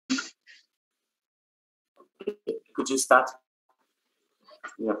could you start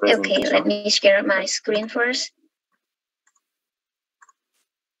your Okay, presentation? let me share my screen first.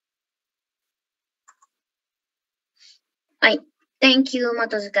 Hi. Thank you,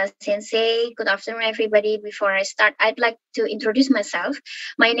 Motozuka Sensei. Good afternoon, everybody. Before I start, I'd like to introduce myself.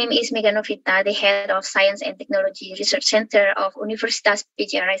 My name is Mega Novita, the head of Science and Technology Research Center of Universitas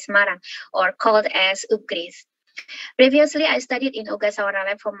UPGRIS Semarang, or called as UPGRIS. Previously, I studied in Ogasawara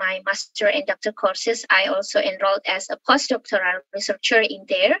Lab for my master and doctor courses. I also enrolled as a postdoctoral researcher in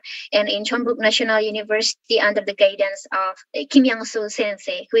there and in Chonbuk National University under the guidance of Kim Yang-soo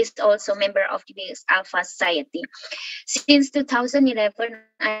Sensei, who is also member of the DBX Alpha Society. Since 2011,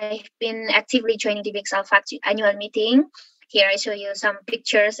 I've been actively joining DBX Alpha annual meeting. Here I show you some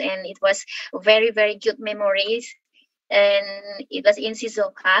pictures, and it was very, very good memories. And it was in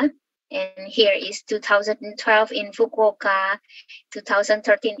Shizuoka. And here is 2012 in Fukuoka,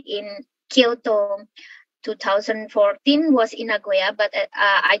 2013 in Kyoto, 2014 was in Nagoya, but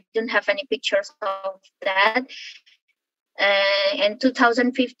I don't have any pictures of that. And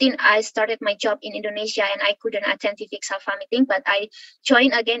 2015, I started my job in Indonesia, and I couldn't attend DBX Alpha meeting, but I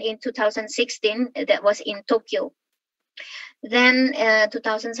joined again in 2016, that was in Tokyo. Then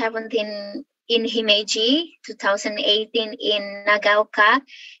 2017 in Himeji, 2018 in Nagaoka,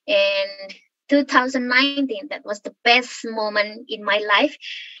 and 2019, that was the best moment in my life.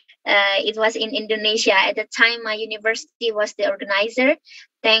 It was in Indonesia. At the time, my university was the organizer.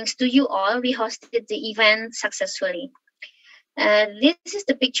 Thanks to you all, we hosted the event successfully. This is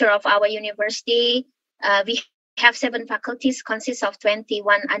the picture of our university. We have 7 faculties, consists of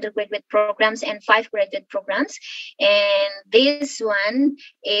 21 undergraduate programs and 5 graduate programs. And this one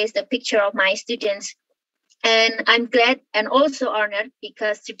is the picture of my students. And I'm glad and also honored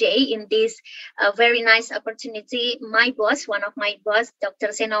because today in this very nice opportunity, my boss, one of my boss, Dr.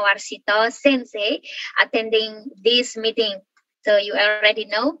 Seno Warsito Sensei, attending this meeting. So you already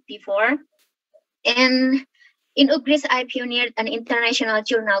know before. And in UPGRIS, I pioneered an international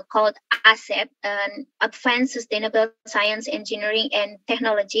journal called ASEP, an Advanced Sustainable Science, Engineering, and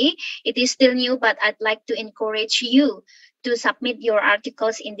Technology. It is still new, but I'd like to encourage you to submit your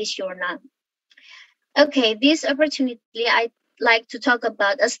articles in this journal. Okay, this opportunity, I'd like to talk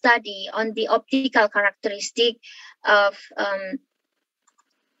about a study on the optical characteristic of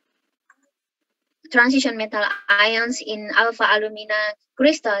transition metal ions in alpha alumina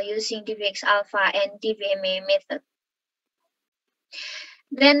crystal using DBX alpha and DBMA method.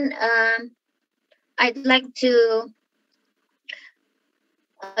 Then I'd like to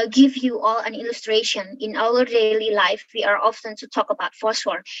give you all an illustration. In our daily life, we are often to talk about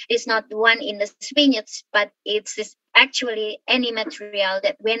phosphor. It's not one in the spinach, but it's actually any material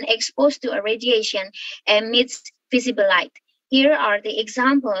that when exposed to a radiation emits visible light. Here are the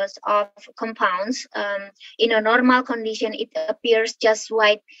examples of compounds. In a normal condition, it appears just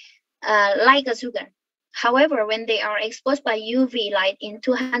white like a sugar. However, when they are exposed by UV light in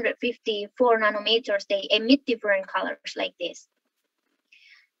 254 nanometers, they emit different colors like this.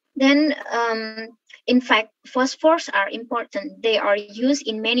 Then, in fact, phosphors are important. They are used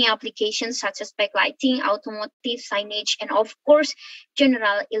in many applications such as backlighting, automotive, signage, and of course,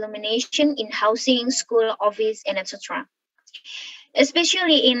 general illumination in housing, school, office, and etc.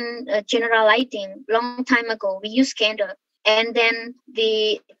 Especially in general lighting, long time ago, we used candle. And then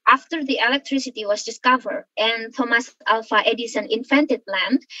after the electricity was discovered and Thomas Alva Edison invented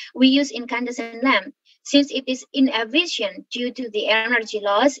lamp, we use incandescent lamp. Since it is inefficient due to the energy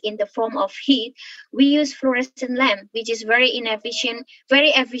loss in the form of heat, we use fluorescent lamp, which is very inefficient, very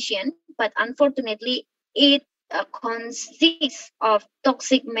efficient, but unfortunately it consists of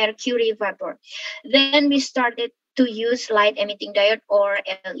toxic mercury vapor. Then we started to use light emitting diode or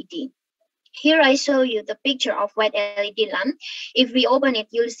LED. Here I show you the picture of white LED lamp. If we open it,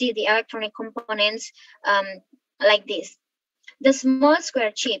 you'll see the electronic components like this. The small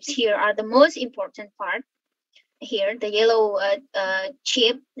square chips here are the most important part. Here, the yellow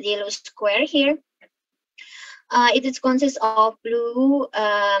chip, the yellow square here. It consists of blue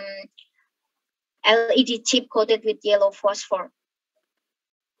LED chip coated with yellow phosphor.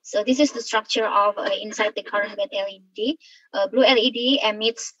 So this is the structure of inside the current wet LED. Blue LED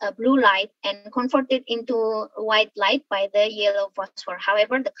emits blue light and converted into white light by the yellow phosphor.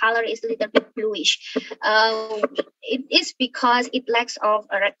 However, the color is a little bit bluish. It is because it lacks of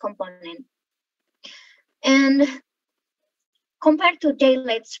a red component. And compared to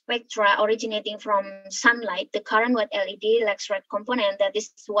daylight spectra originating from sunlight, the current white LED lacks red component. That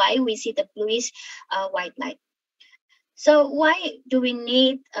is why we see the bluish white light. So why do we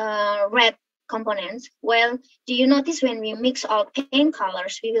need red components? Well, do you notice when we mix all paint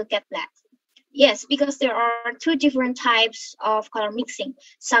colors, we will get black. Yes, because there are two different types of color mixing,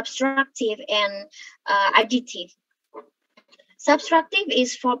 subtractive and additive. Subtractive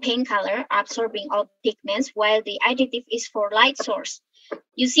is for paint color, absorbing all pigments, while the additive is for light source.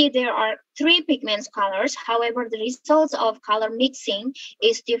 You see there are three pigments colors, however, the results of color mixing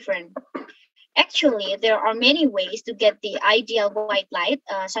is different. Actually, there are many ways to get the ideal white light,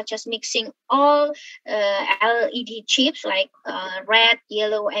 such as mixing all LED chips like red,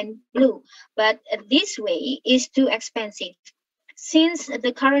 yellow, and blue. But this way is too expensive. Since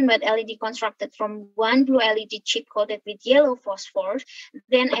the current white LED constructed from one blue LED chip coated with yellow phosphor,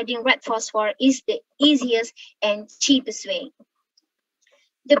 then adding red phosphor is the easiest and cheapest way.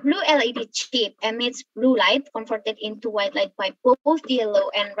 The blue LED chip emits blue light converted into white light by both yellow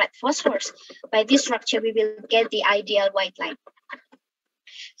and red phosphors. By this structure, we will get the ideal white light.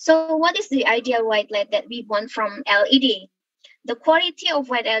 So what is the ideal white light that we want from LED? The quality of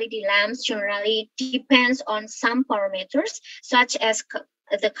white LED lamps generally depends on some parameters, such as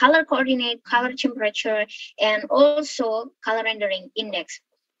the color coordinate, color temperature, and also color rendering index.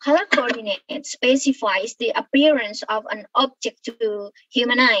 Color coordinate specifies the appearance of an object to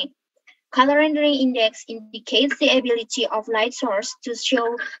human eye. Color rendering index indicates the ability of light source to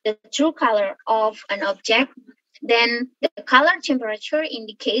show the true color of an object. Then the color temperature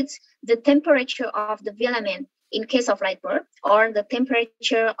indicates the temperature of the filament in case of light bulb, or the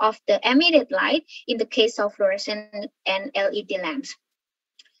temperature of the emitted light in the case of fluorescent and LED lamps.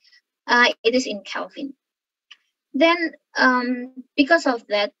 It is in Kelvin. Then, because of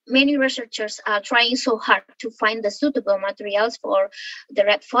that, many researchers are trying so hard to find the suitable materials for the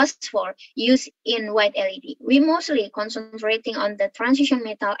red phosphor used in white LED. We mostly concentrating on the transition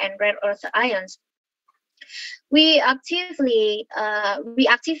metal and rare earth ions. We activated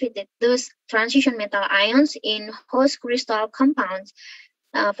those transition metal ions in host crystal compounds.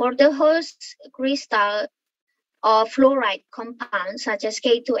 For the host crystal of fluoride compounds such as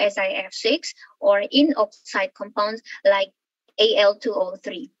K2SiF6 or in oxide compounds like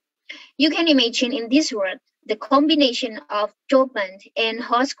Al2O3. You can imagine in this world, the combination of dopant and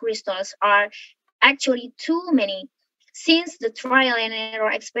host crystals are actually too many. Since the trial and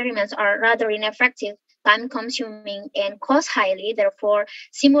error experiments are rather ineffective, time-consuming, and cost highly, therefore,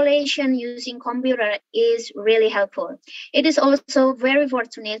 simulation using computer is really helpful. It is also very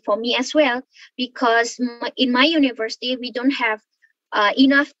fortunate for me as well, because in my university, we don't have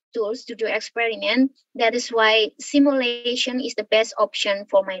enough tools to do experiment. That is why simulation is the best option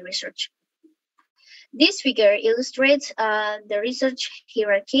for my research. This figure illustrates the research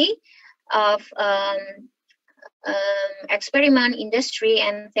hierarchy of experiment, industry,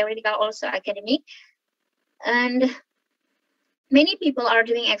 and theoretical, also academic. And many people are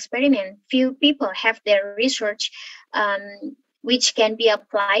doing experiment. Few people have their research which can be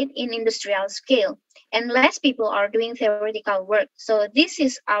applied in industrial scale, and less people are doing theoretical work. So this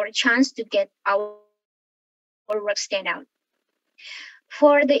is our chance to get our work stand out.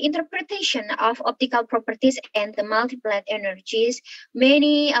 For the interpretation of optical properties and the multiplet energies,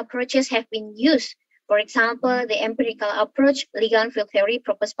 many approaches have been used. For example, the empirical approach, ligand field theory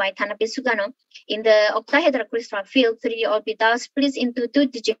proposed by Tanabe Sugano. In the octahedral crystal field, 3D orbital splits into two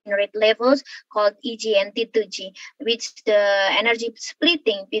degenerate levels called EG and T2G, which the energy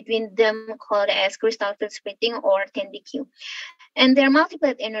splitting between them called as crystal field splitting or 10dq. And their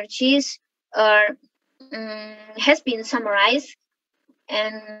multiplet energies are has been summarized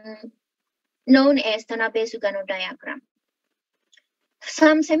and known as Tanabe Sugano diagram.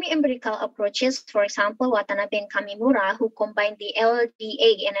 Some semi-empirical approaches, for example, Watanabe and Kamimura, who combined the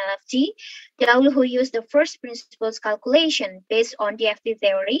LDA and LFT, Daul, who used the first principles calculation based on DFT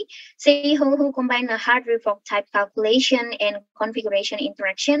theory, Seiho, who combined a hard revoke type calculation and configuration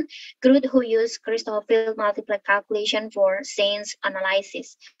interaction, Groot, who used crystal field multiplet calculation for SANS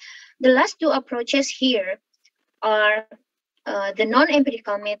analysis. The last two approaches here are the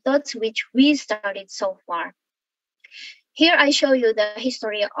non-empirical methods which we studied so far. Here I show you the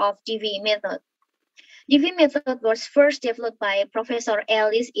history of DV method. DV method was first developed by Professor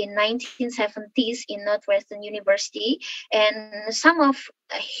Ellis in 1970s in Northwestern University, and some of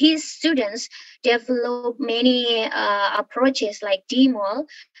his students developed many approaches like DMOL,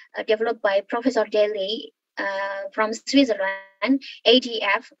 developed by Professor Daly from Switzerland,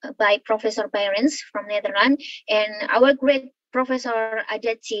 ADF by Professor Behrens from Netherlands, and our great Professor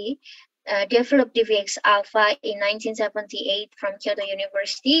Adachi developed DVX alpha in 1978 from Kyoto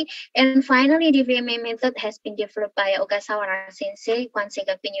University, and finally DVMA method has been developed by Ogasawara Sensei, Kwansei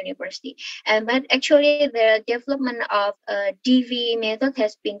Gakuin University. But actually the development of DV method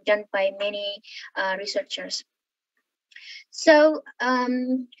has been done by many researchers. So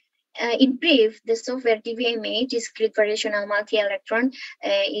in brief, the software DVMA, discrete variational multi-electron,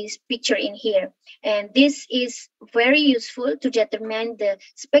 is pictured in here. And this is very useful to determine the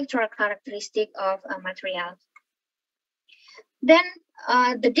spectral characteristic of a material. Then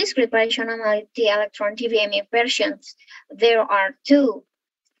the discrete variational multi-electron DVMA versions, there are two,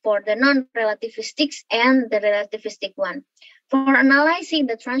 for the non-relativistic and the relativistic one. For analyzing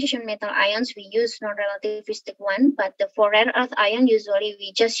the transition metal ions, we use non-relativistic one, but for rare earth ion, usually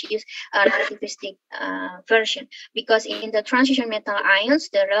we just use a relativistic version, because in the transition metal ions,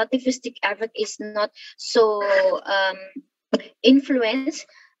 the relativistic effect is not so influenced,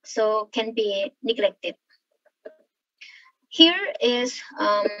 so can be neglected. Here is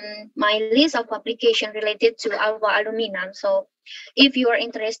my list of publications related to alpha aluminum. So if you are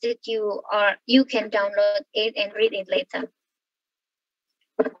interested, you can download it and read it later.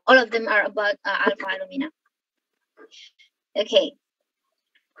 All of them are about alpha aluminum. Okay.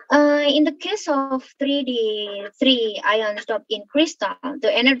 In the case of 3D3 ions doped in crystal,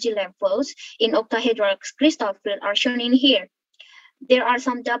 the energy levels in octahedral crystal field are shown in here. There are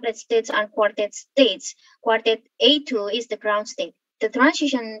some doublet states and quartet states. Quartet A2 is the ground state. The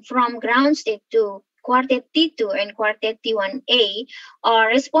transition from ground state to quartet T2 and quartet T1A are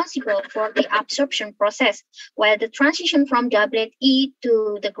responsible for the absorption process, while the transition from doublet E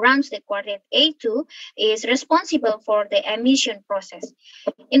to the ground state quartet A2 is responsible for the emission process.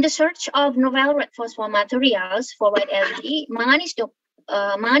 In the search of novel red phosphor materials for white LED, manganese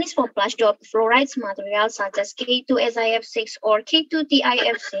 4+ doped fluorides materials such as K2SiF6 or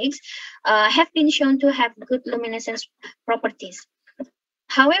K2TiF6 have been shown to have good luminescence properties.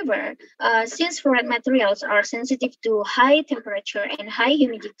 However, since fluoride materials are sensitive to high temperature and high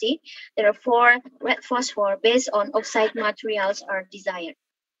humidity, therefore red phosphor based on oxide materials are desired.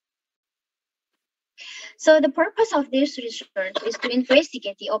 So the purpose of this research is to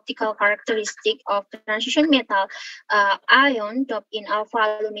investigate the optical characteristic of transition metal ion doped in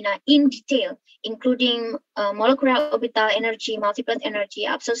alpha alumina in detail, including molecular orbital energy, multiplet energy,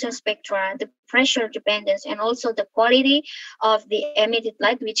 absorption spectra, the pressure dependence, and also the quality of the emitted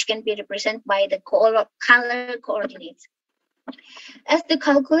light, which can be represented by the color coordinates. As the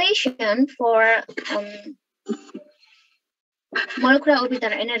calculation for molecular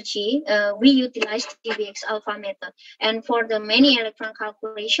orbital energy, we utilize TVX alpha method. And for the many electron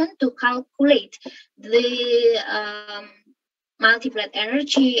calculation, to calculate the multiplet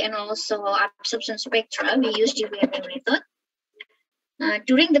energy and also absorption spectra, we use DVMA method.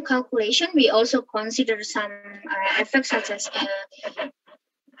 During the calculation, we also consider some effects such as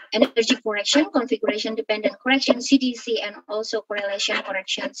energy correction, configuration dependent correction, CDC, and also correlation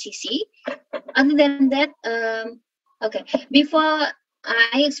correction, CC. Other than that, okay, before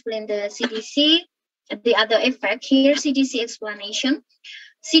I explain the CDC, the other effect, here CDC explanation.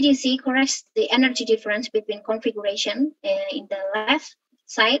 CDC corrects the energy difference between configuration in the left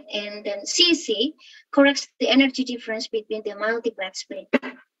side, and then CC corrects the energy difference between the multiplet split.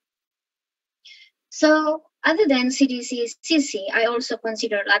 So other than CDC, CC, I also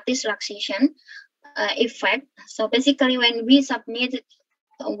consider lattice relaxation effect. So basically when we submit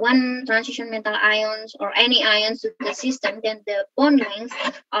one transition metal ions or any ions to the system, then the bond lengths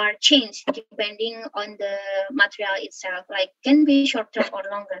are changed depending on the material itself, like can be shorter or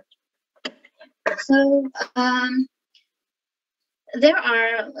longer. So there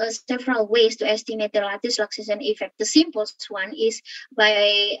are several ways to estimate the lattice relaxation effect. The simplest one is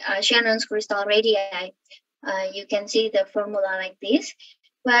by Shannon's crystal radii. You can see the formula like this.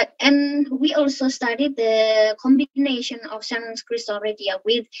 And we also studied the combination of Shannon's crystal radii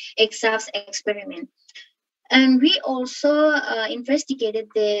with EXAFS experiment. And we also investigated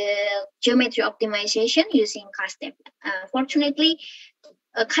the geometry optimization using CASTEP. Fortunately,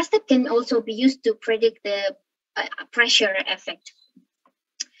 CASTEP can also be used to predict the pressure effect.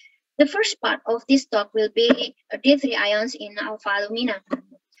 The first part of this talk will be D3 ions in alpha alumina.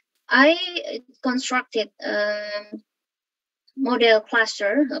 I constructed model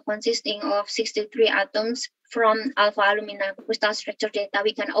cluster consisting of 63 atoms from alpha alumina crystal structure data.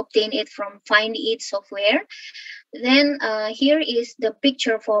 We can obtain it from Find It software. Then here is the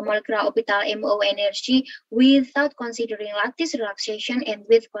picture for molecular orbital MO energy without considering lattice relaxation and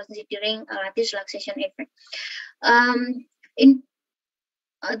with considering lattice relaxation effect.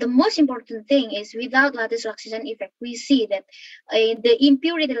 The most important thing is without lattice relaxation effect, we see that the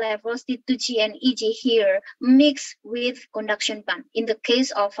impurity levels T2G and EG here mix with conduction band in the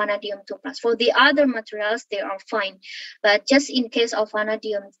case of vanadium 2+. For the other materials, they are fine. But just in case of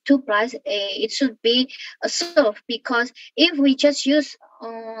vanadium 2+, it should be solved, because if we just use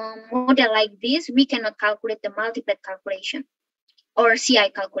model like this, we cannot calculate the multiplet calculation. or CI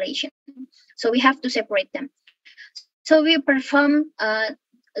calculation. So we have to separate them. So we perform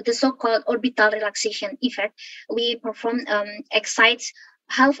the so-called orbital relaxation effect. We perform excites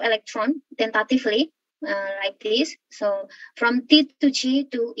half electron tentatively like this. So from T to G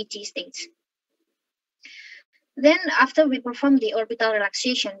to EG states. Then after we perform the orbital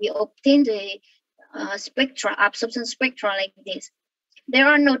relaxation, we obtain the spectra, absorption spectra like this. There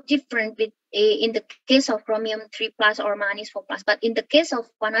are no difference with in the case of chromium 3 plus or manganese 4 plus, but in the case of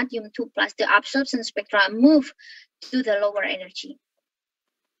vanadium 2 plus, the absorption spectra move to the lower energy.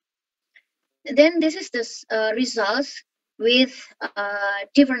 Then this is the results with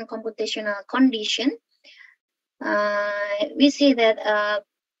different computational condition. We see that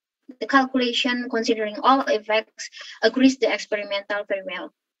the calculation considering all effects agrees the experimental very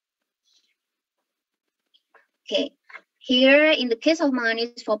well. Okay. Here, in the case of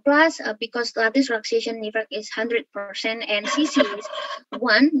manganese 4 plus, because lattice relaxation effect is 100% and CC is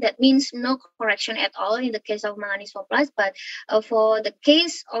 1, that means no correction at all in the case of manganese 4 plus. But for the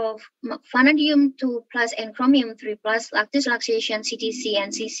case of vanadium 2 plus and chromium 3 plus, lattice relaxation, CTC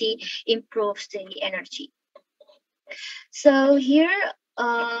and CC improves the energy. So here,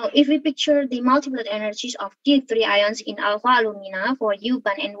 if we picture the multiplet energies of D3 ions in alpha alumina for U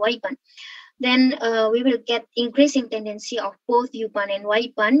band and Y band, then we will get increasing tendency of both U band and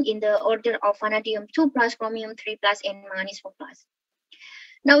Y band in the order of vanadium 2 plus, chromium 3 plus, and manganese 4 plus.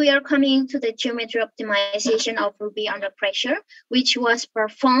 Now we are coming to the geometry optimization of Ruby under pressure, which was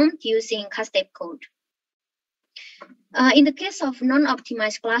performed using CASTEP code. In the case of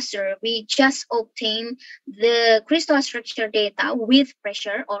non-optimized cluster, we just obtain the crystal structure data with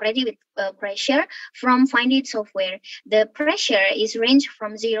pressure, already with pressure from FindIt software. The pressure is ranged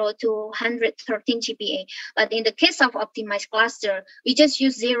from 0 to 113 GPa. But in the case of optimized cluster, we just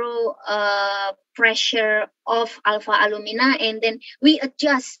use 0 pressure of alpha alumina, and then we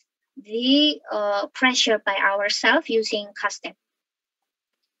adjust the pressure by ourselves using CASTEP.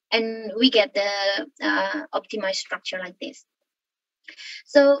 And we get the optimized structure like this.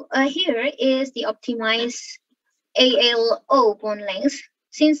 So here is the optimized ALO bond length.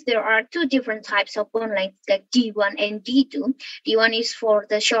 Since there are two different types of bond length, like D1 and D2, D1 is for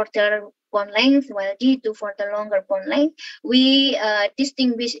the shorter bond length, while D2 for the longer bond length. We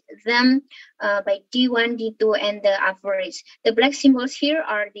distinguish them by D1, D2, and the average. The black symbols here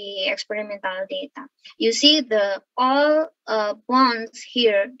are the experimental data. You see the all bonds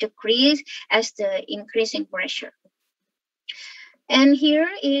here decrease as the increasing pressure. And here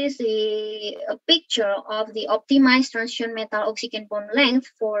is a picture of the optimized transition metal oxygen bond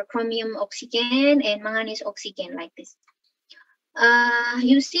length for chromium oxygen and manganese oxygen like this.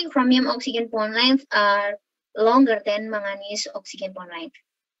 You see chromium oxygen bond length are longer than manganese oxygen bond length.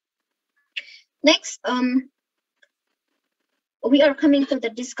 Next, we are coming to the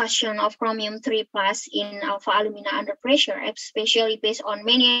discussion of chromium 3 plus in alpha alumina under pressure, especially based on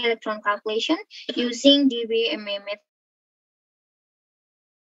many electron calculation using DBMA method.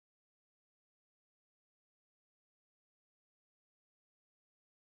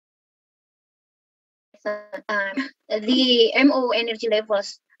 The MO energy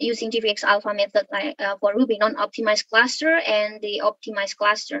levels using GVX alpha method for Ruby non-optimized cluster and the optimized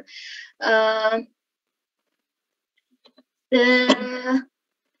cluster. The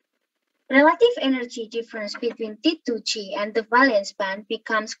relative energy difference between T2G and the valence band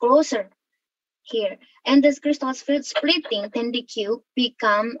becomes closer here, and the crystal splitting 10D³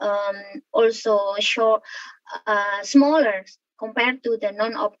 become also smaller compared to the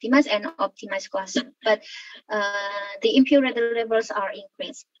non-optimized and optimized cluster, but the impurity levels are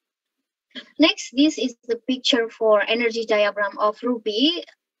increased. Next, this is the picture for energy diagram of Ruby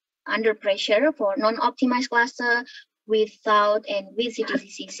under pressure for non-optimized cluster without and with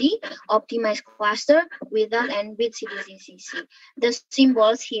CTC/CC, optimized cluster without and with CTC/CC. The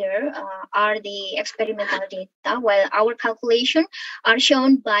symbols here are the experimental data, while our calculation are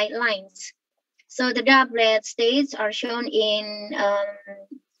shown by lines. So the doublet states are shown in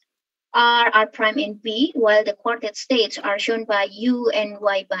R prime, and B, while the quartet states are shown by U and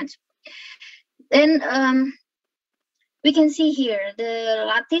Y bands. Then we can see here the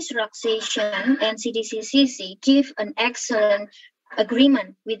lattice relaxation and CTC/CC give an excellent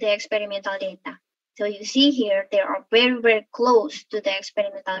agreement with the experimental data. So you see here they are very, very close to the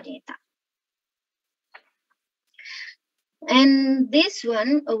experimental data. And this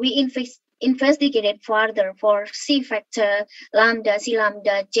one we investigated further for C factor, lambda, C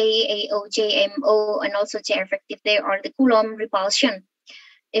lambda, JAO, JMO, and also J effective. They are the Coulomb repulsion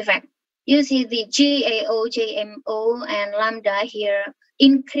effect. You see the GAO, JMO, and lambda here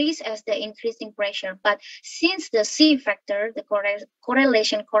increase as the increasing pressure. But since the C factor, the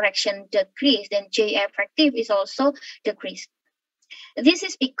correlation correction decrease, then J effective is also decreased. This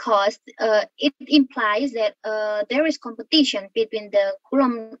is because it implies that there is competition between the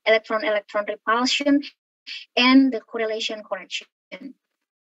Coulomb electron-electron repulsion and the correlation correction,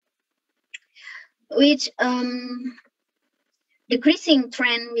 which decreasing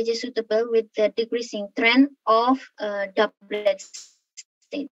trend which is suitable with the decreasing trend of doublet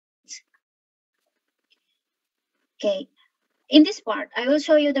states. Okay. In this part, I will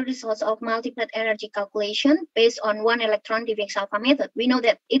show you the results of multiplet energy calculation based on one electron dvx alpha method. We know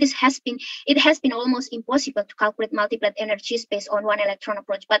that it has been almost impossible to calculate multiplet energies based on one electron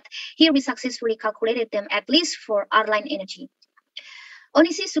approach, but here we successfully calculated them at least for R-line energy.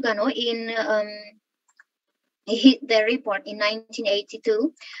 Onishi Sugano in their report in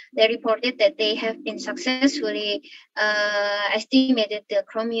 1982, they reported that they have been successfully estimated the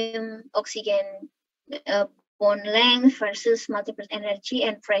chromium oxygen bond length versus multiplet energy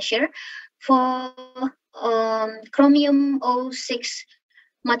and pressure for chromium 06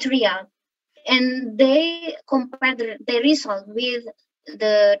 material, and they compared the result with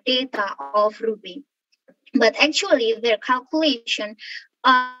the data of Ruby. But actually, their calculation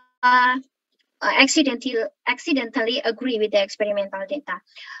accidentally agree with the experimental data.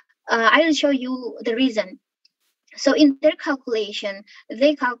 I will show you the reason. So in their calculation,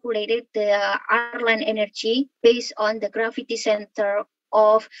 they calculated the R-line energy based on the gravity center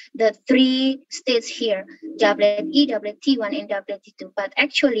of the three states here, doublet E, doublet T1, and doublet T2. But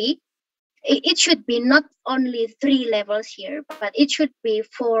actually, it should be not only 3 levels here, but it should be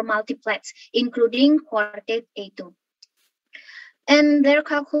 4 multiplets, including quartet A2. And their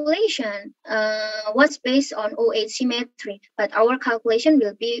calculation was based on O8 symmetry, but our calculation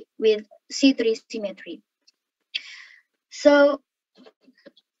will be with C3 symmetry. So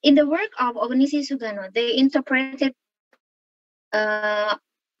in the work of Onishi Sugano, they interpreted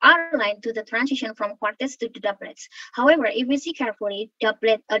R-line to the transition from quartets to the doublets. However, if we see carefully,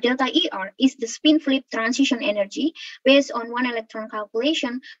 doublet delta ER is the spin flip transition energy based on one electron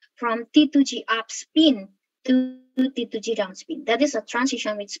calculation from T2G up spin to T2G down spin. That is a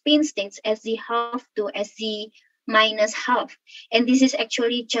transition with spin states SZ half to SZ minus half. And this is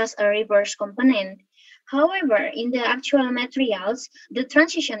actually just a reverse component. However, in the actual materials, the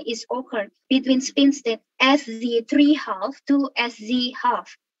transition is occurred between spin state SZ3 half to SZ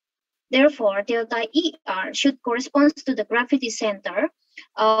half. Therefore, delta ER should correspond to the gravity center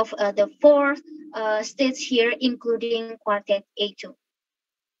of the 4 states here, including quartet A2.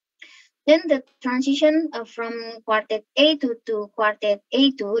 Then the transition from quartet A2 to quartet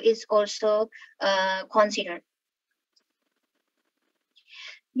A2 is also considered.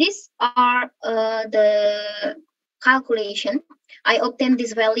 These are the calculation. I obtained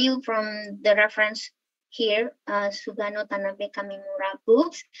this value from the reference here, Sugano, Tanabe, Kamimura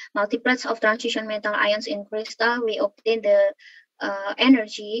books, multiplets of transition metal ions in crystal. We obtained the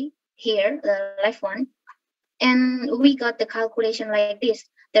energy here, the left one, and we got the calculation like this.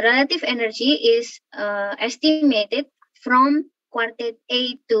 The relative energy is estimated from quartet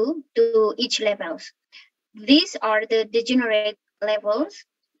A2 to each levels. These are the degenerate levels,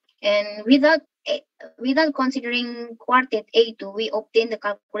 and without considering quartet A2, we obtain the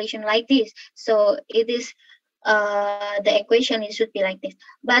calculation like this. So it is the equation, it should be like this.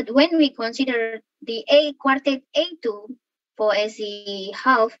 But when we consider the quartet A2 for SE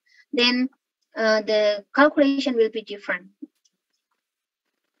half, then the calculation will be different.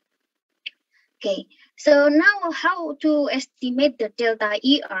 Okay, so now how to estimate the delta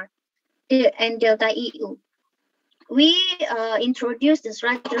ER and delta EU? We introduce the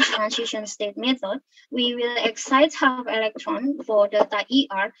Rogers transition state method. We will excite half electron for delta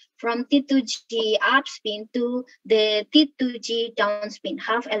ER from T2G up spin to the T2G down spin,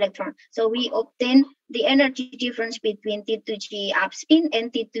 half electron. So we obtain the energy difference between T2G up spin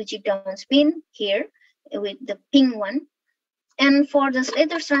and T2G down spin here with the pink one. And for the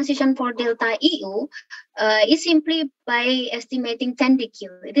Slater's transition for delta EU, is simply by estimating 10 dq.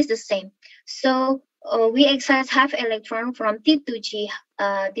 It is the same. So we excite half electron from T2G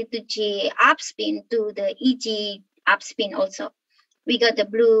up spin to the EG up spin also. We got the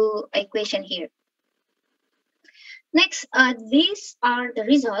blue equation here. Next, these are the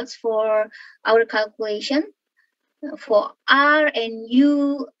results for our calculation for R and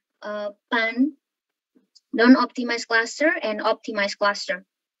U pan, non-optimized cluster and optimized cluster,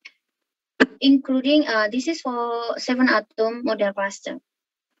 including this is for 7-atom model cluster.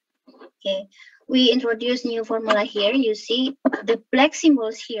 Okay, we introduce new formula here. You see the black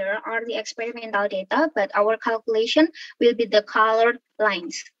symbols here are the experimental data, but our calculation will be the colored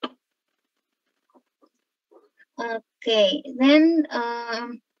lines. Okay, then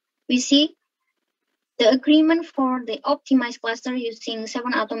we see the agreement for the optimized cluster using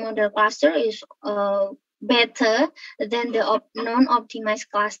 7-atom model cluster is better than the non-optimized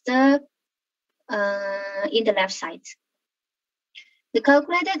cluster in the left side. The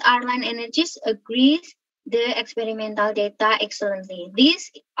calculated R-line energies agrees the experimental data excellently.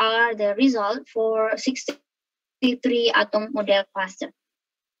 These are the result for 63-atom model cluster.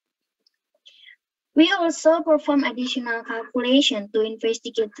 We also perform additional calculation to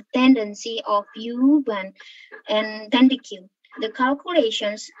investigate the tendency of U band and 10DQ. The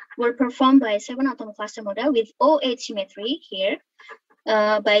calculations were performed by 7-atom cluster model with OH symmetry here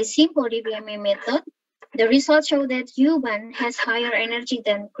by simple DBMA method. The results show that U band has higher energy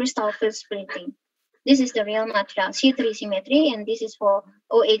than crystal field splitting. This is the real material C3 symmetry, and this is for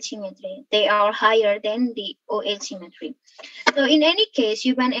OH symmetry. They are higher than the OH symmetry. So in any case,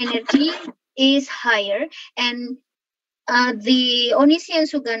 U band energy is higher, and the Onishi and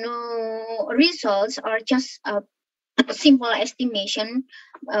Sugano results are just a simple estimation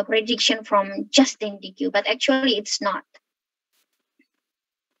prediction from just 10DQ, but actually it's not.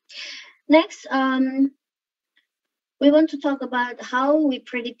 Next, we want to talk about how we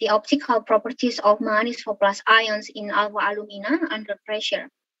predict the optical properties of manganese 4+ ions in alpha alumina under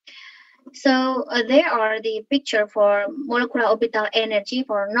pressure. So there are the picture for molecular orbital energy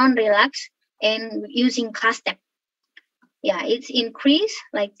for non-relax and using CASTEP. Yeah, it's increased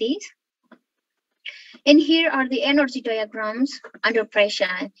like this. And here are the energy diagrams under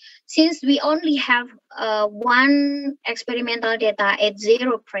pressure. Since we only have one experimental data at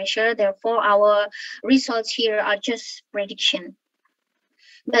 0 pressure, therefore our results here are just prediction.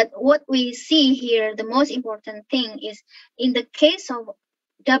 But what we see here, the most important thing is in the case of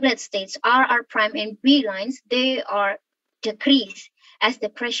doublet states, RR prime and B lines, they are decreased as the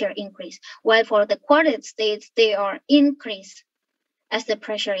pressure increase, while for the quartet states, they are increased as the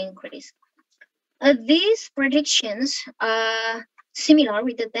pressure increase. These predictions are similar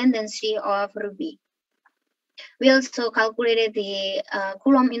with the tendency of Ruby. We also calculated the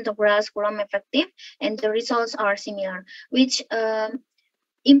Coulomb integrals, Coulomb effective, and the results are similar, which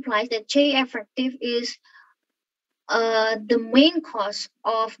implies that J effective is the main cause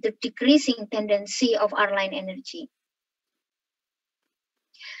of the decreasing tendency of R-line energy.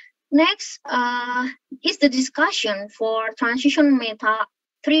 Next is the discussion for transition metal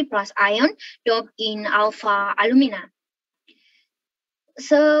 3+ ion doped in alpha alumina.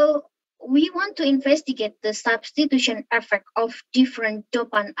 So we want to investigate the substitution effect of different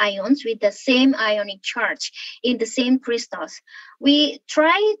dopant ions with the same ionic charge in the same crystals. We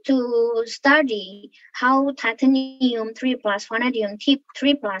try to study how titanium 3+, vanadium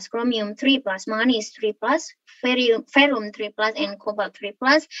 3+, chromium 3+, manganese 3+, ferrum 3+, and cobalt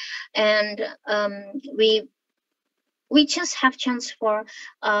 3+, and we just have chance for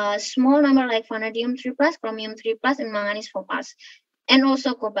a small number like vanadium 3+, chromium 3+, and manganese 4+, and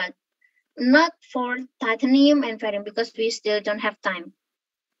also cobalt. Not for titanium and ferrum because we still don't have time.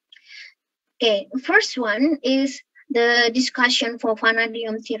 Okay, first one is the discussion for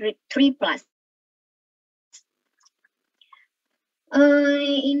vanadium 3+.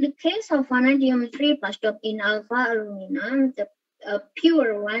 In the case of vanadium 3+ doped in alpha alumina, the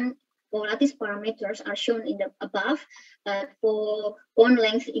pure one for lattice parameters are shown in the above, but for bond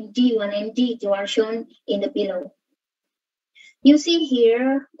length in D1 and D2 are shown in the below. You see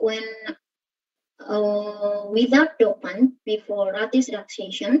here when without dopant before lattice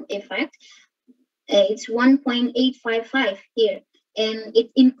relaxation effect, it's 1.855 here, and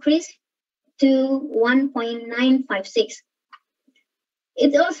it increased to 1.956.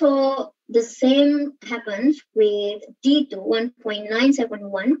 It's also the same happens with D2,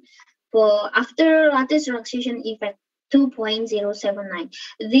 1.971, for after lattice relaxation effect 2.079.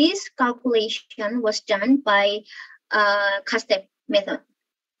 This calculation was done by CASTEP method.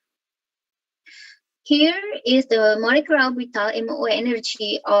 Here is the molecular orbital MOA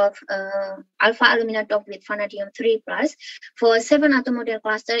energy of alpha alumina doped with vanadium 3+ for 7-atom model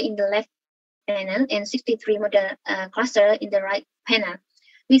cluster in the left panel and 63 model cluster in the right panel.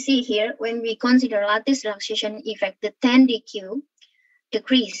 We see here when we consider lattice relaxation effect, the 10DQ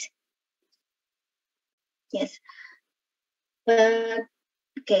decrease. Yes, but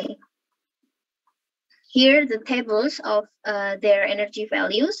okay. Here the tables of their energy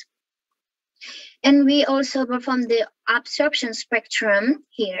values. And we also perform the absorption spectrum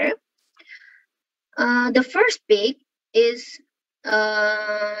here. The first peak is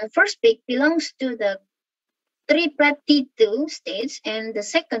first peak belongs to the triplet T2 states, and the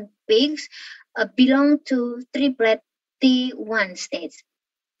second peaks belong to triplet T1 states.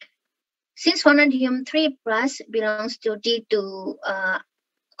 Since vanadium 3 plus belongs to D2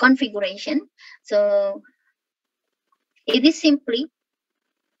 configuration, so it is simply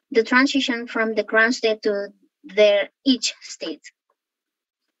the transition from the ground state to their each state.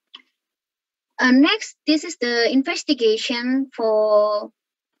 Next, this is the investigation for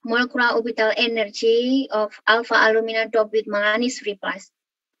molecular orbital energy of alpha alumina doped with manganese 3 plus.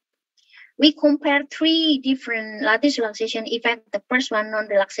 We compare 3 different lattice relaxation effects. The first one,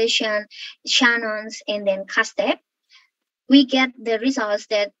 non-relaxation, Shannon's, and then K-step. We get the results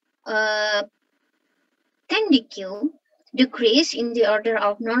that 10dq decrease in the order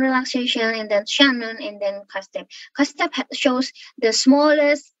of non-relaxation, and then Shannon, and then K-step. K-step shows the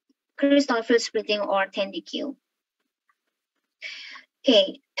smallest crystal field splitting, or 10dq.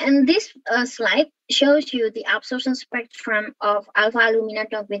 Okay, and this slide shows you the absorption spectrum of alpha alumina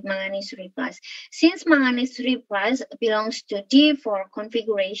doped with manganese 3 plus. Since manganese 3 plus belongs to D4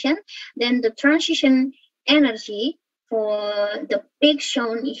 configuration, then the transition energy for the peaks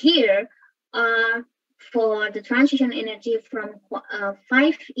shown here are for the transition energy from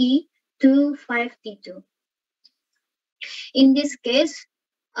 5e to 5t2. In this case,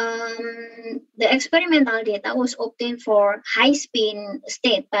 the experimental data was obtained for high spin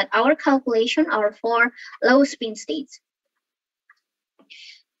state, but our calculation are for low spin states.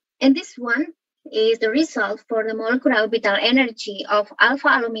 And this one is the result for the molecular orbital energy of alpha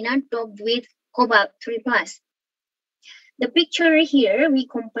alumina doped with cobalt 3 plus. The picture here, we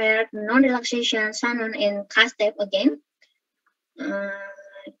compare non-relaxation, Shannon, and K-step again.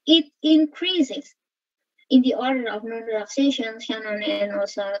 It increases in the order of non-relaxation, Shannon, and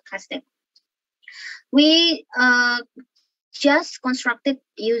also K-step. We just constructed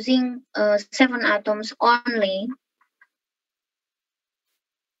using 7 atoms only.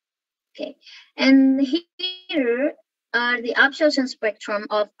 Okay, and here are the absorption spectrum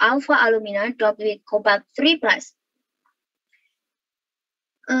of alpha alumina doped with cobalt 3 plus.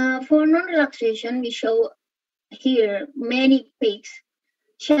 For non-relaxation, we show here many peaks.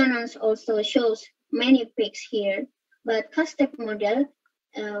 Shannon's also shows many peaks here, but K-step model,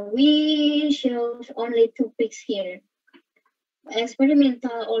 we show only 2 peaks here.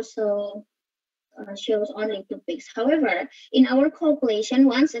 Experimental also shows only 2 peaks. However, in our calculation,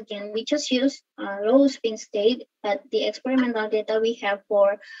 once again, we just use low spin state, but the experimental data we have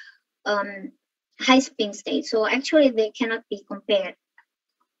for high spin state. So actually, they cannot be compared.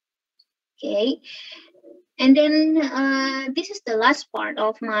 Okay, and then this is the last part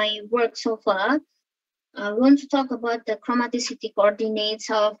of my work so far. I want to talk about the chromaticity coordinates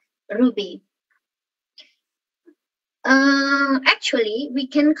of ruby. Actually, we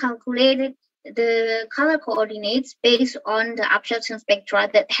can calculate the color coordinates based on the absorption spectra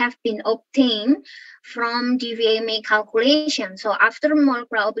that have been obtained from DVMA calculation. So after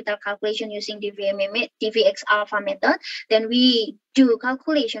molecular orbital calculation using DVX alpha method, then we do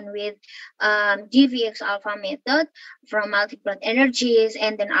calculation with DVX alpha method from multiplet energies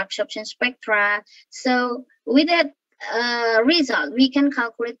and then absorption spectra. So with that result, we can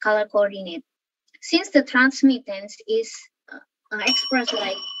calculate color coordinate. Since the transmittance is expressed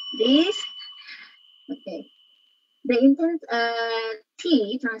like this, okay, the intent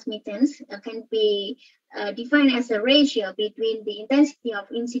T transmittance can be defined as a ratio between the intensity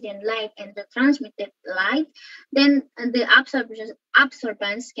of incident light and the transmitted light. Then the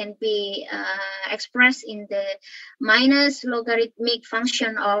absorbance can be expressed in the minus logarithmic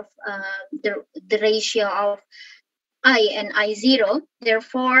function of the ratio of I and I0.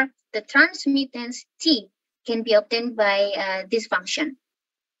 Therefore, the transmittance T can be obtained by this function.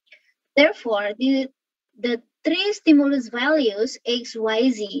 Therefore, the 3 stimulus values X, Y,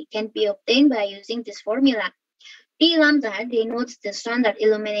 Z can be obtained by using this formula. T lambda denotes the standard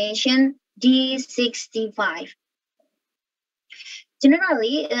illumination D65.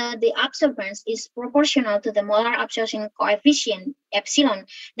 Generally, the absorbance is proportional to the molar absorption coefficient epsilon,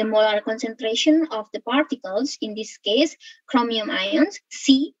 the molar concentration of the particles, in this case, chromium ions,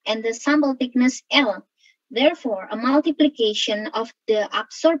 C, and the sample thickness L. Therefore, a multiplication of the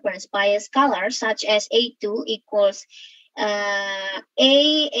absorbance by a scalar such as A2 equals A1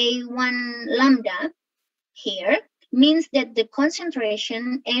 lambda here means that the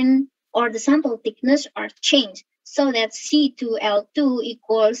concentration and or the sample thickness are changed, so that C2L2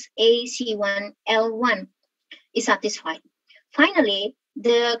 equals AC1L1 is satisfied. Finally,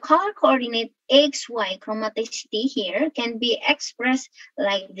 the color coordinate XY chromaticity here can be expressed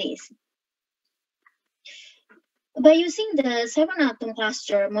like this. By using the 7-atom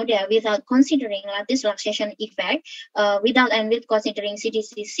cluster model without considering lattice relaxation effect, without and with considering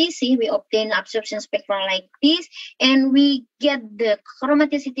CDC-CC, we obtain absorption spectra like this, and we get the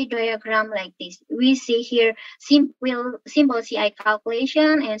chromaticity diagram like this. We see here simple CI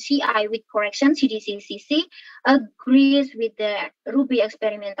calculation and CI with correction, CDC-CC, agrees with the Ruby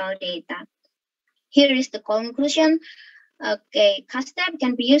experimental data. Here is the conclusion. Okay, CASTEP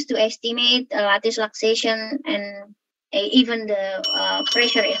can be used to estimate lattice relaxation and even the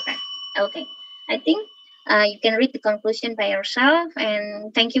pressure effect. Okay, I think you can read the conclusion by yourself.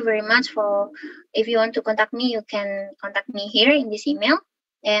 And thank you very much for, if you want to contact me, you can contact me here in this email.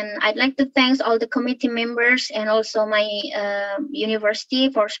 And I'd like to thank all the committee members and also my university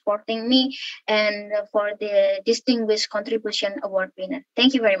for supporting me and for the Distinguished Contribution Award winner.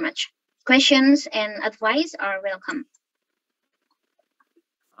 Thank you very much. Questions and advice are welcome.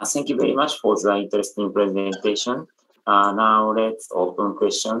 Thank you very much for the interesting presentation. Now let's open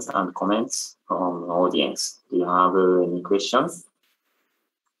questions and comments from the audience. Do you have any questions?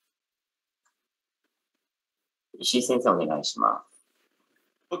 石井先生、お願いします。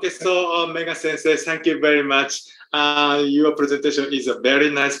Okay, so Mega Sensei, thank you very much. Your presentation is very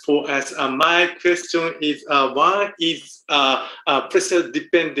nice for us. My question is, one is pressure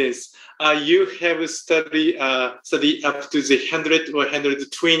dependence. You have study up to the 100 or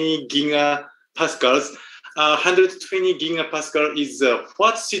 120 gigapascals. 120 gigapascal is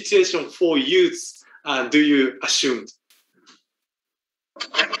what situation for use do you assume?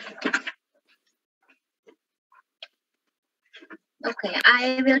 Okay,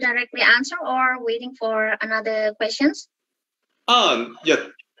 I will directly answer or waiting for another questions? Yeah.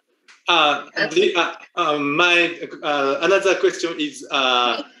 My another question is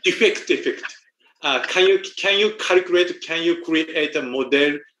effect. Can you calculate? Can you create a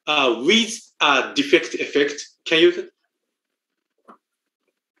model with defect effect? Can you?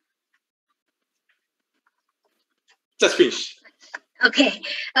 Just finish. Okay,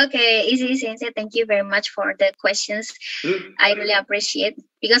 easy Sensei. Thank you very much for the questions. I really appreciate,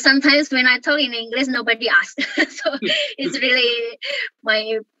 because sometimes when I talk in English, nobody asks. So it's really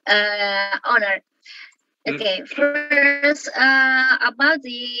my honor. Okay, first about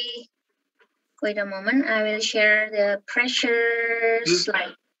the, wait a moment, I will share the pressure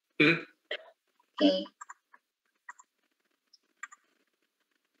slide. Okay.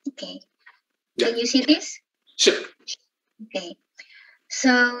 Okay. Can you see this? Sure. Okay.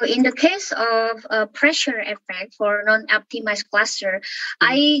 So in the case of a pressure effect for non-optimized cluster,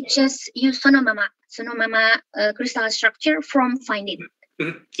 I just use Sonomama crystal structure from FindIt.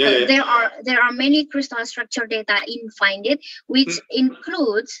 There are many crystal structure data in FindIt, which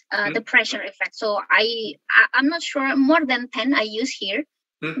includes the pressure effect. So I'm not sure, more than 10 I use here,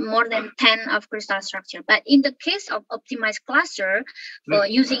 more than 10 of crystal structure. But in the case of optimized cluster,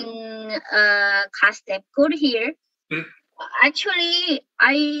 using CASTEP code here, actually,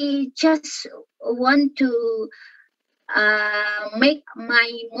 I just want to make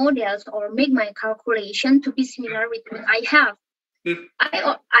my models or make my calculation to be similar with what I have.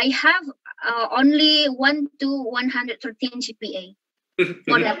 I have only 1 to 113 GPa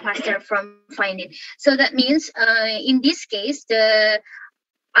model cluster from FindIt. So that means in this case, the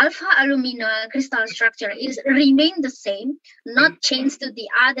alpha alumina crystal structure is remain the same, not change to the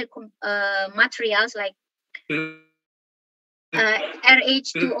other materials like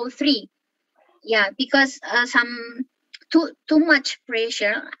RH203. Yeah, because some too much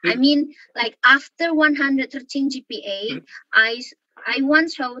pressure. I mean, like after 113 GPa, I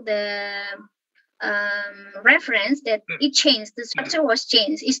once saw the reference that it changed. The structure was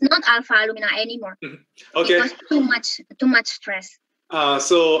changed. It's not alpha alumina anymore. Okay. Because too much stress.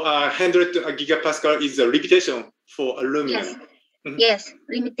 So 100 gigapascal is a limitation for alumina. Yes. Yes,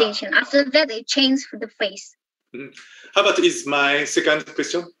 limitation. After that, it changed the phase. How about is my second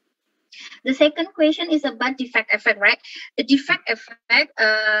question? The second question is about defect effect, right? The defect effect,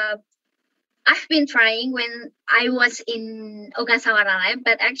 I've been trying when I was in Ogasawara lab,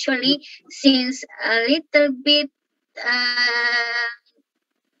 but actually since a little bit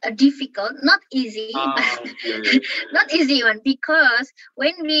difficult, not easy, not easy one, because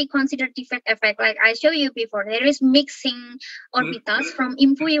when we consider defect effect, like I showed you before, there is mixing orbitals from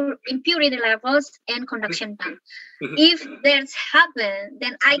impurity levels and conduction band. If that's happened,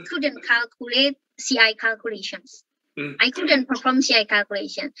 then I couldn't calculate CI calculations. I couldn't perform CI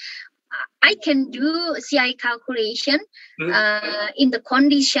calculation. I can do CI calculation in the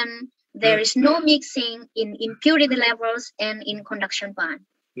condition there is no mixing in impurity levels and in conduction band.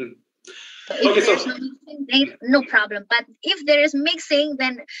 So if Okay, so there's no mixing, then no problem. But if there is mixing,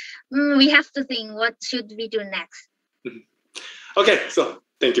 then we have to think what should we do next. okay, so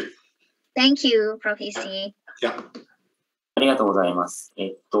thank you. Thank you, Prof. Issy. Yeah. ありがとうございます。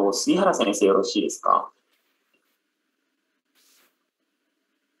杉原先生よろしいですか？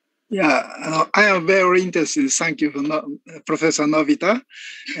 Yeah, I am very interested. Thank you, Professor Novita.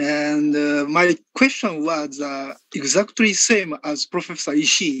 And my question was exactly same as Professor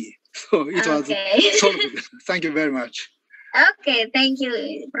Ishii. So it was solved. Thank you very much. Okay, thank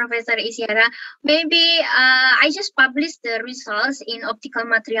you, Professor Ishihara. Maybe I just published the results in optical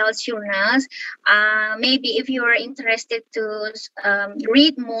materials journals. Maybe if you are interested to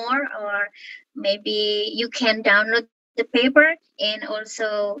read more, or maybe you can download the paper, and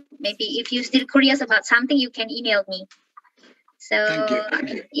also maybe if you're still curious about something, you can email me. So Thank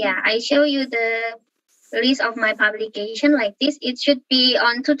you. Yeah, I show you the list of my publication like this. It should be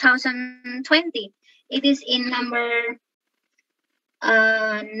on 2020. It is in number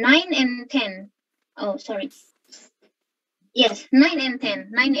 9 and 10. Oh, sorry. Yes, 9 and 10.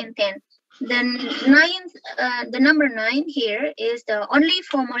 9 and 10. Then the number 9 here is the only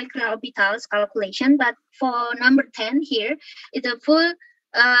for molecular orbitals calculation, but for number 10 here is the full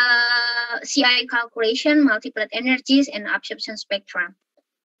CI calculation, multiplet energies, and absorption spectra.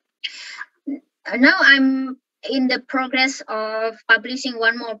 Now I'm in the progress of publishing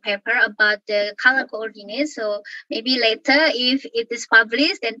one more paper about the color coordinates. So maybe later, if it is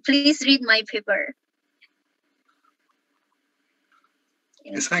published, then please read my paper.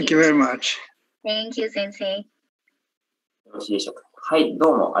 Thank you very much. Thank you, Sensei. よろしいでしょうか。はい、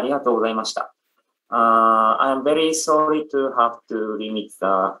どうもありがとうございました。I'm very sorry to have to limit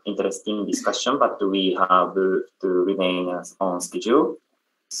the interesting discussion, but we have to remain on schedule.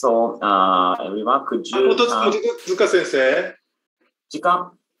 So, everyone, could you... 元塚先生、時間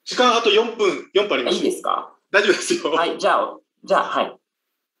あと4分あります。いいですか？大丈夫ですよ。はい、じゃあ、はい。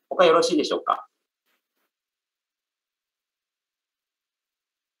他よろしいでしょうか？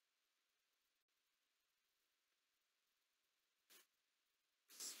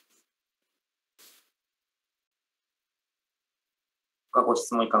他ご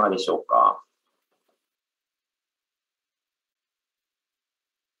質問いかがでしょうか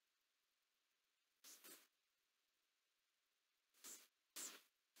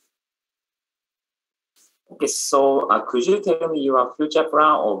？Okay, so could you tell me your future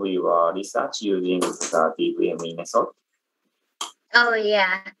plan of your research using the DVME method? Oh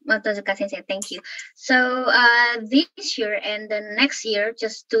yeah, Motozuka Sensei, thank you. So this year and the next year,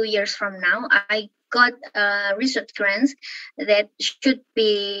 just 2 years from now, I got research grants that should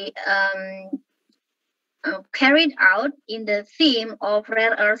be carried out in the theme of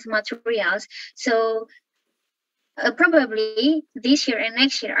rare earth materials. So probably this year and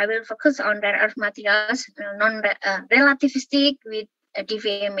next year, I will focus on rare earth materials, relativistic with a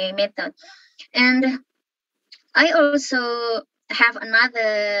DVMA method. And I also have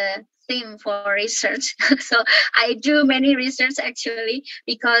another theme for research. So I do many research actually,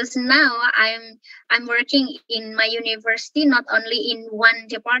 because now I'm working in my university, not only in one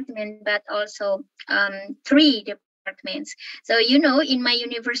department, but also 3 departments. So, you know, in my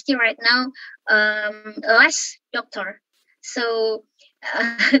university right now, less doctor. So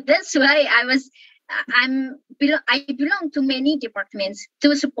that's why I belong to many departments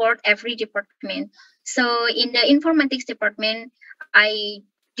to support every department. So in the informatics department, I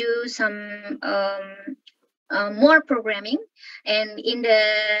do some more programming, and in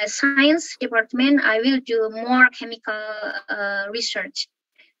the science department, I will do more chemical research.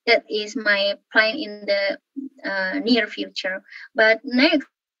 That is my plan in the near future. But next,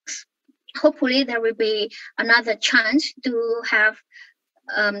 hopefully there will be another chance to have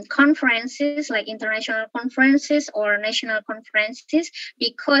conferences, like international conferences or national conferences,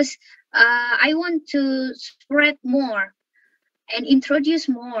 because I want to spread more and introduce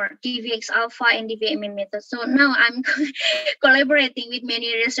more DVX alpha and DVMA methods. So now I'm collaborating with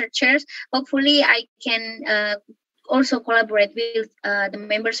many researchers. Hopefully I can also collaborate with the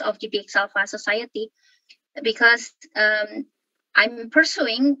members of DVX alpha society, because I'm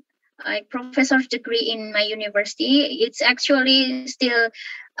pursuing a professor's degree in my university. It's actually still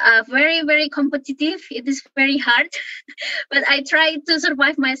very, very competitive. It is very hard, but I try to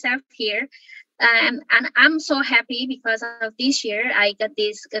survive myself here. And I'm so happy because of this year I got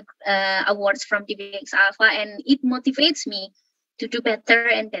these awards from DVX Alpha, and it motivates me to do better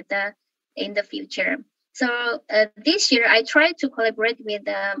and better in the future. So this year I try to collaborate with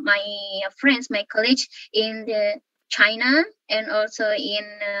my friends, my colleagues in China and also in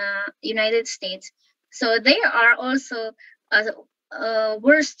United States. So they are also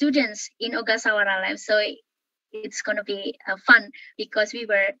were students in Ogasawara Lab, so it's gonna be fun because we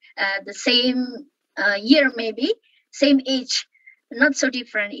were the same year, maybe same age, not so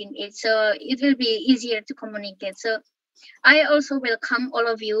different in age, so it will be easier to communicate. So I also welcome all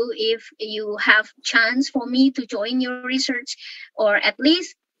of you if you have chance for me to join your research, or at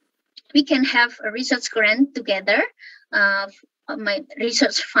least we can have a research grant together. My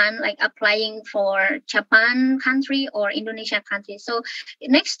research fund, like applying for Japan country or Indonesia country. So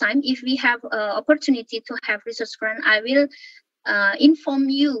next time, if we have opportunity to have research grant, I will inform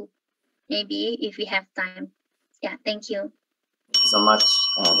you, maybe if we have time. Yeah, thank you. Thank you so much,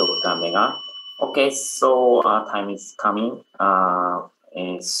 Dr. Mega. Okay, so time is coming.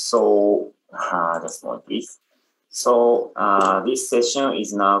 Just one, please. So this session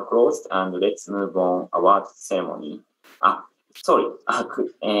is now closed, and let's move on award ceremony. Sorry,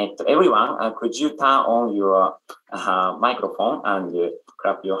 everyone, could you turn on your microphone and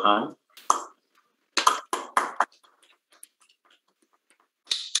clap your hand?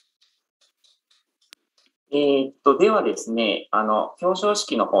 ではですね、表彰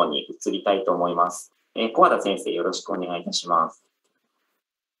式の方に移りたいと思います。小和田先生、よろしくお願いいたします。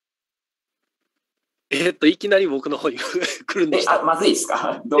いきなり僕の方に来るんですか。まずいです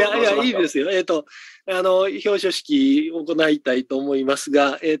か。いや、いいですよ。表彰式行いたいと思います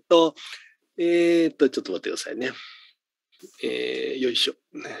が、ちょっと待ってくださいね。よいしょ。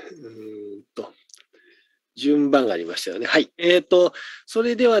順番がありましたよね。はい。そ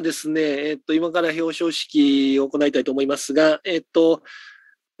れではですね、今から表彰式を行いたいと思いますが、表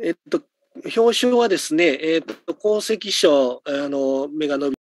彰はですね、功績賞、目が伸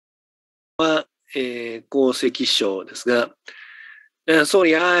びは、功績賞ですが、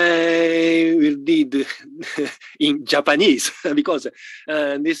sorry, I will read in Japanese because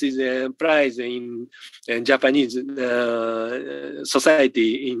this is a prize in Japanese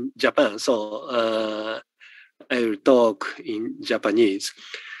society in Japan. So I will talk in Japanese.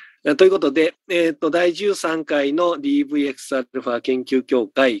 ということで、第13回の DVX-α 研究協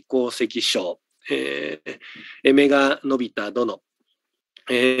会功績賞、目が伸びた殿、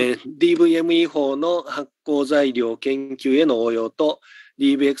DVME 法の発酵材料研究への応用と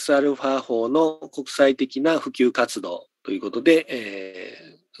DVX-α 法の国際的な普及活動ということ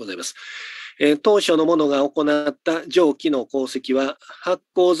で、ございます。当初の者が行った上記の功績は発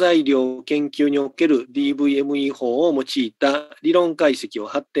酵材料研究における DVME 法を用いた理論解析を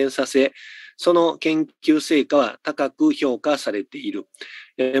発展させ、その研究成果は高く評価されている。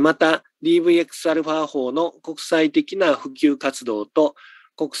また DVX-α 法の国際的な普及活動と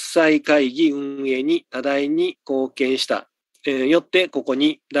国際会議運営に多大に貢献した。よってここ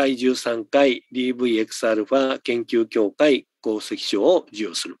に第13回 DVX-α 研究協会功績賞を授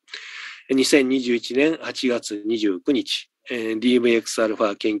与する。2021年8月29日、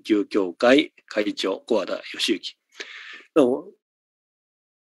DVX-α 研究協会会長小和田義之。ど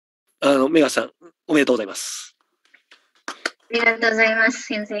うも、メガさん、おめでとうございます。ありがとうございます、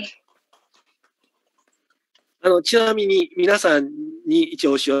先生。ちなみに皆さんに一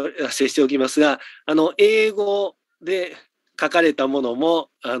応お知らせしておきますが、英語で書かれたものも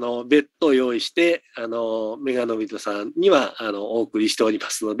別途用意して、メガノビトさんにはお送りしておりま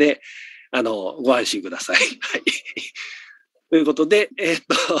すので、ご安心ください。はい。ということで、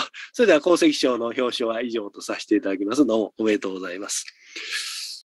それでは功績賞の表彰は以上とさせていただきます。どうもおめでとうございます。